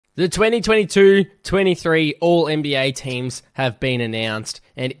The 2022-23 All-NBA teams have been announced,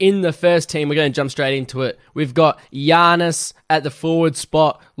 and in the first team, we're going to jump straight into it. We've got Giannis at the forward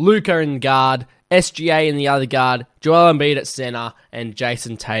spot, Luka in guard, SGA in the other guard, Joel Embiid at center, and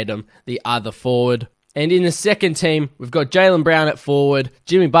Jason Tatum, the other forward. And in the second team, we've got Jaylen Brown at forward,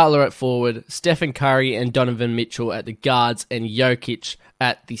 Jimmy Butler at forward, Stephen Curry and Donovan Mitchell at the guards, and Jokic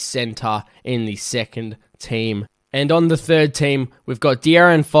at the center in the second team. And on the third team, we've got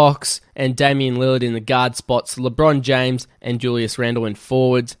De'Aaron Fox and Damian Lillard in the guard spots, LeBron James and Julius Randle in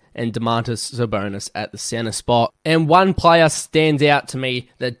forwards, and Domantas Sabonis at the center spot. And one player stands out to me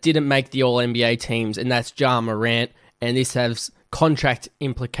that didn't make the All-NBA teams, and that's Ja Morant, and this has contract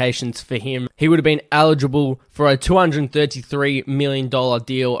implications for him. He would have been eligible for a $233 million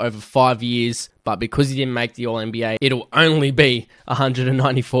deal over 5 years, but because he didn't make the All-NBA, it'll only be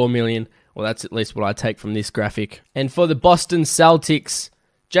 $194 million. Well, that's at least what I take from this graphic. And for the Boston Celtics,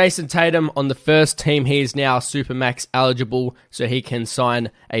 Jason Tatum on the first team, he is now Supermax eligible, so he can sign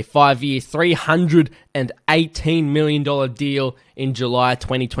a 5-year, $318 million deal in July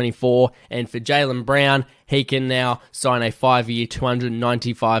 2024. And for Jaylen Brown, he can now sign a 5-year,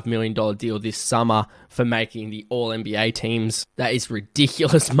 $295 million deal this summer for making the All-NBA teams. That is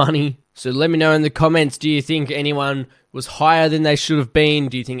ridiculous money. So let me know in the comments, do you think anyone was higher than they should have been?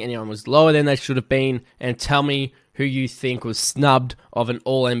 Do you think anyone was lower than they should have been? And tell me who you think was snubbed of an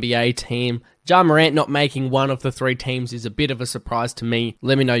All-NBA team. Ja Morant not making one of the three teams is a bit of a surprise to me.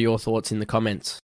 Let me know your thoughts in the comments.